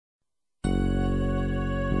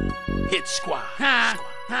Hit Squad.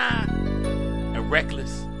 And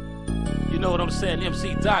Reckless. You know what I'm saying?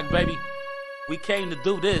 MC Doc, baby. We came to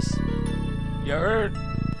do this. You heard?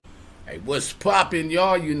 Hey, what's poppin',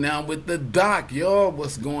 y'all? You now with the Doc, y'all.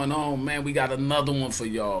 What's going on, man? We got another one for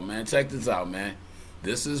y'all, man. Check this out, man.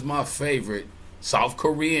 This is my favorite South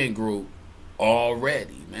Korean group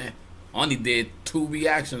already, man. Only did 2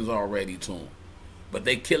 reactions already to them. But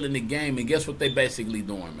they killing the game, and guess what they basically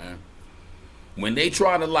doing, man? When they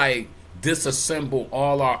try to, like, disassemble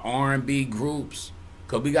all our R&B groups,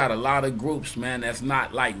 because we got a lot of groups, man, that's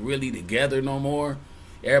not, like, really together no more.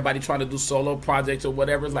 Everybody trying to do solo projects or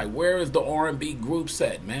whatever. It's like, where is the R&B groups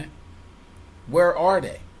at, man? Where are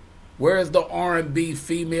they? Where is the R&B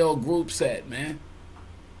female groups at, man?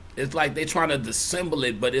 It's like they trying to disassemble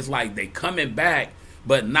it, but it's like they coming back,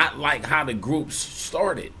 but not like how the groups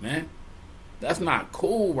started, man. That's not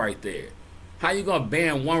cool right there. How you gonna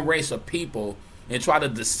ban one race of people and try to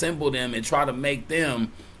disassemble them and try to make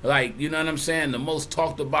them, like, you know what I'm saying, the most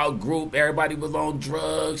talked about group? Everybody was on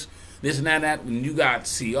drugs, this and that. When you got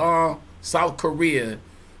Seoul, South Korea,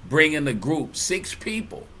 bringing the group 6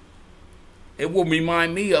 people, it will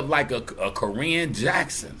remind me of like a Korean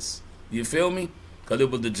Jacksons. You feel me? Because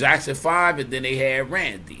it was the Jackson 5 and then they had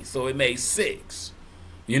Randy, so it made 6.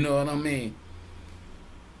 You know what I mean?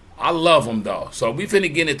 I love them though. So we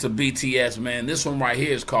finna get into BTS, man. This one right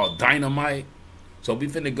here is called Dynamite. So we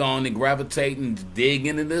finna go on and gravitate and dig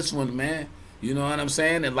into this one, man. You know what I'm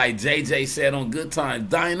saying? And like JJ said on Good Times,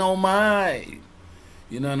 Dynamite.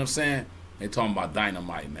 You know what I'm saying? They talking about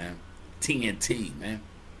dynamite, man. TNT, man.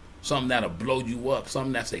 Something that'll blow you up.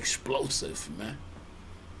 Something that's explosive, man.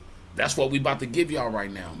 That's what we about to give y'all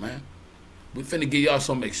right now, man. We finna give y'all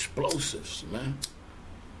some explosives, man.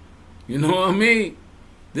 You know what I mean?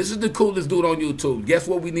 This is the coolest dude on YouTube. Guess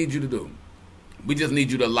what we need you to do? We just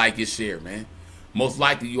need you to like and share, man. Most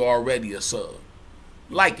likely you already a sub.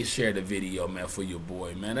 Like and share the video, man, for your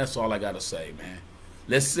boy, man. That's all I got to say, man.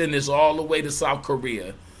 Let's send this all the way to South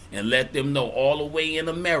Korea and let them know all the way in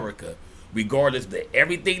America, regardless of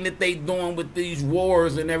everything that they doing with these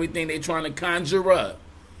wars and everything they trying to conjure up,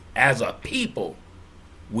 as a people,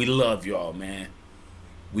 we love y'all, man.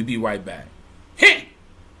 We be right back. Hey,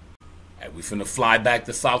 we finna fly back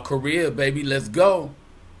to South Korea, baby. Let's go.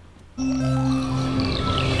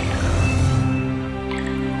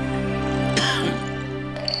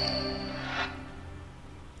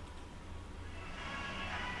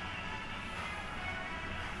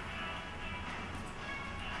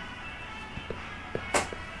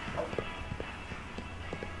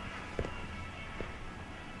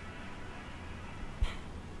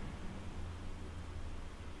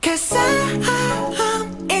 Cause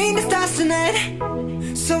I'm in the stars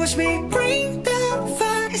tonight. So watch me bring the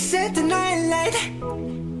fire, set the night light.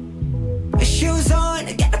 Shoes on,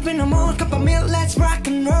 get up in the morning, cup of milk, let's rock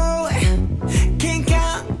and roll. Kink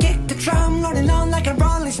out, kick the drum, rolling on like a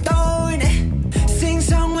rolling stone. Sing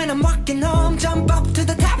song when I'm walking home, jump up to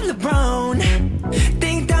the top of the brown.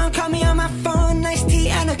 Ding dong, call me on my phone, nice tea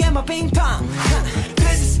and I'll get my ping pong.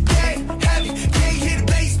 This is dead heavy, can't hear the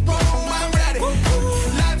bass, boom, I'm ready.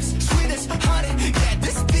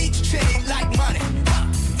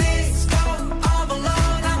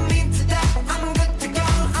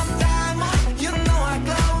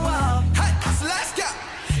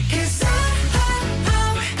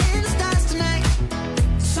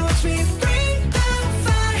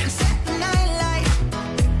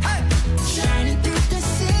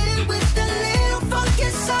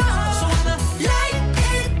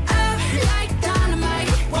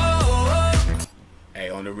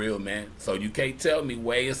 So you can't tell me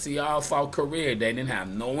way in Seoul, South Korea, they didn't have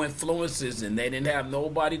no influences and they didn't have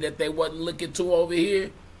nobody that they wasn't looking to over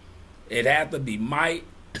here. It had to be Mike,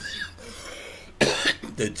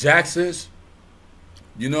 the Jacksons.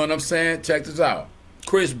 You know what I'm saying? Check this out.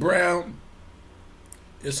 Chris Brown.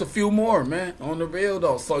 It's a few more, man, on the real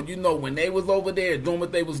though. So you know when they was over there doing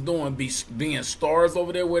what they was doing, being stars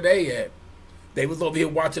over there where they at, they was over here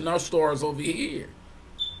watching our stars over here.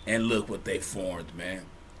 And look what they formed, man.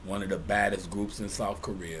 One of the baddest groups in South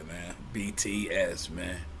Korea, man. BTS,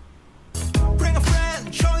 man. Bring a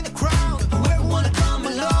friend, join the crowd. Whoever wanna come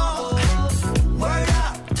along. Word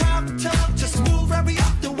up, talk, just move right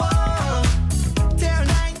up the wall. Day or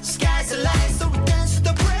night, sky's the line, so we dance to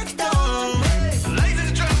the breakdown. Ladies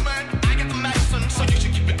and gentlemen, I got the medicine, so you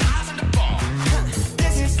should keep your eyes on the ball.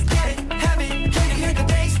 This is getting heavy, can you hear the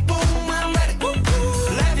bass? Boom, I'm ready.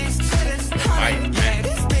 Levi's, sweaters, honey, yeah,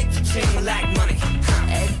 this big to chain like money.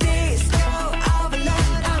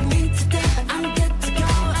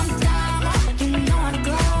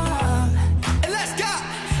 Let's go!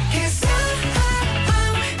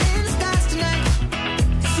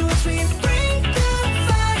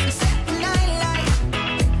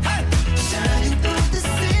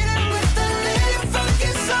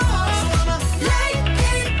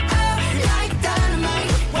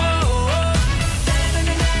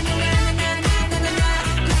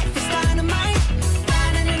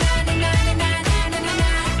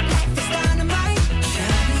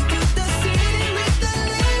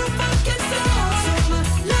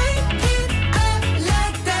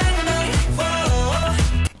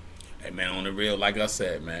 like I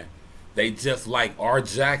said, man, they just like our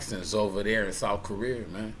Jacksons over there in South Korea,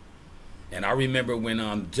 man. And I remember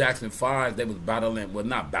when Jackson 5, they was battling, well,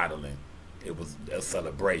 not battling, it was a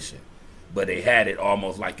celebration. But they had it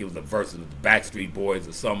almost like it was a versus of the Backstreet Boys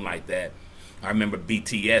or something like that. I remember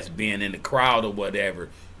BTS being in the crowd or whatever,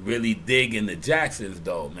 really digging the Jacksons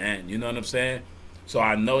though, man. You know what I'm saying? So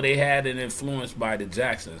I know they had it influenced by the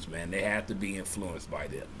Jacksons, man. They had to be influenced by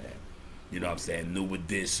them, man. You know what I'm saying? New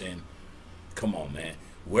Edition. Come on, man.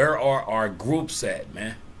 Where are our groups at,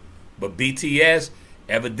 man? But BTS,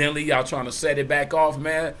 evidently y'all trying to set it back off,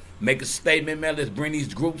 man. Make a statement, man. Let's bring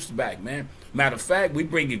these groups back, man. Matter of fact, we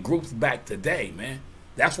bringing groups back today, man.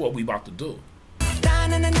 That's what we about to do.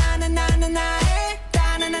 Light it up,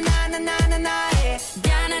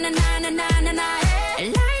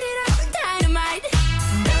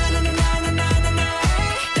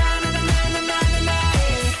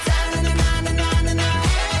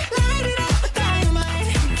 dynamite. Light it up, dynamite.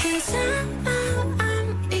 Can somehow I'm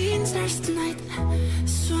eating stars tonight.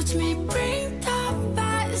 So watch me bring the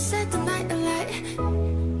fire, set the night alight.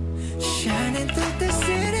 Shining through the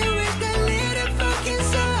city with that little fucking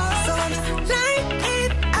soul. So light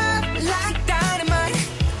it up like dynamite.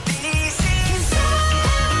 Can somehow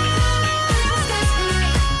stars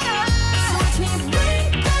tonight. So watch me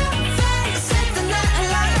bring the fire, set the night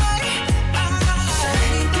alight.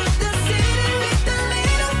 Shining through the city with that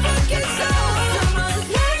little fucking soul.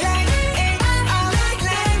 Light it up like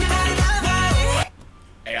dynamite.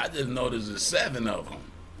 Hey, I just noticed there's 7 of them.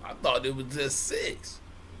 I thought it was just 6.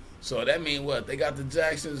 So that mean what? They got the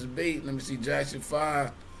Jacksons beat. Let me see, Jackson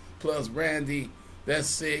 5 plus Randy. That's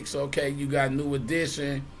 6. Okay, you got New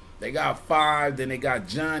Edition. They got 5. Then they got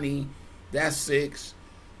Johnny. That's 6.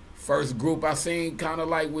 First group I seen kind of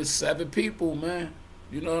like with 7 people, man.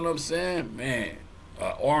 You know what I'm saying? Man,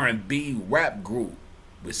 R&B rap group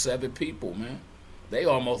with 7 people, man. They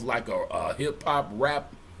almost like a hip-hop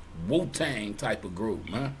rap Wu-Tang type of group,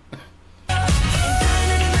 man.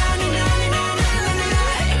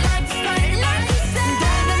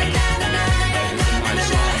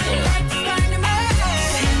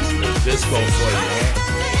 Disco for you, man.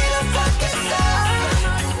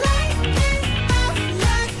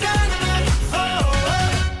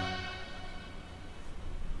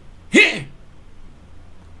 Yeah.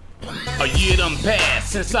 A year done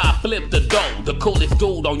passed since I flipped the dough. The coolest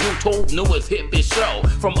dude on YouTube, newest hippest show.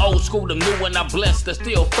 From old school to new and I bless the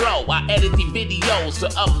still flow. I edit the videos to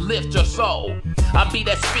uplift your soul. I be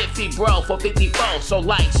that spiffy bro for 54. So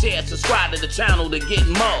like, share, subscribe to the channel to get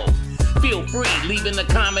more. Feel free, leaving a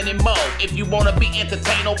comment in mode. If you wanna be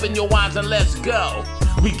entertained, open your eyes and let's go.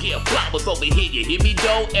 We give flowers over here, you hear me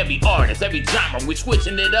though? Every artist, every genre, we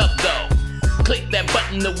switching it up though. Click that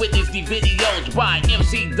button to witness the videos by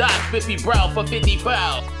MC Dot, 50 Brow for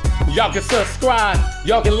 55. Y'all can subscribe,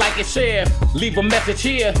 y'all can like and share. Leave a message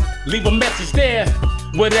here, leave a message there.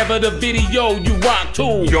 Whatever the video you rock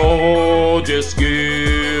to, Yo, just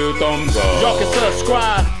give thumbs up. y'all can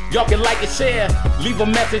subscribe, y'all can like and share. Leave a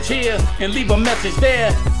message here and leave a message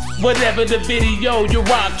there. Whatever the video you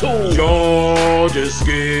rock to. Yo, just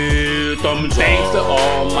give thumbs up. Thanks to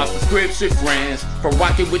all my subscription friends for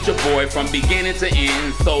rocking with your boy from beginning to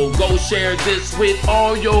end. So go share this with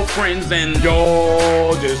all your friends and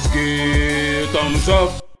Yo, just give thumbs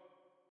up.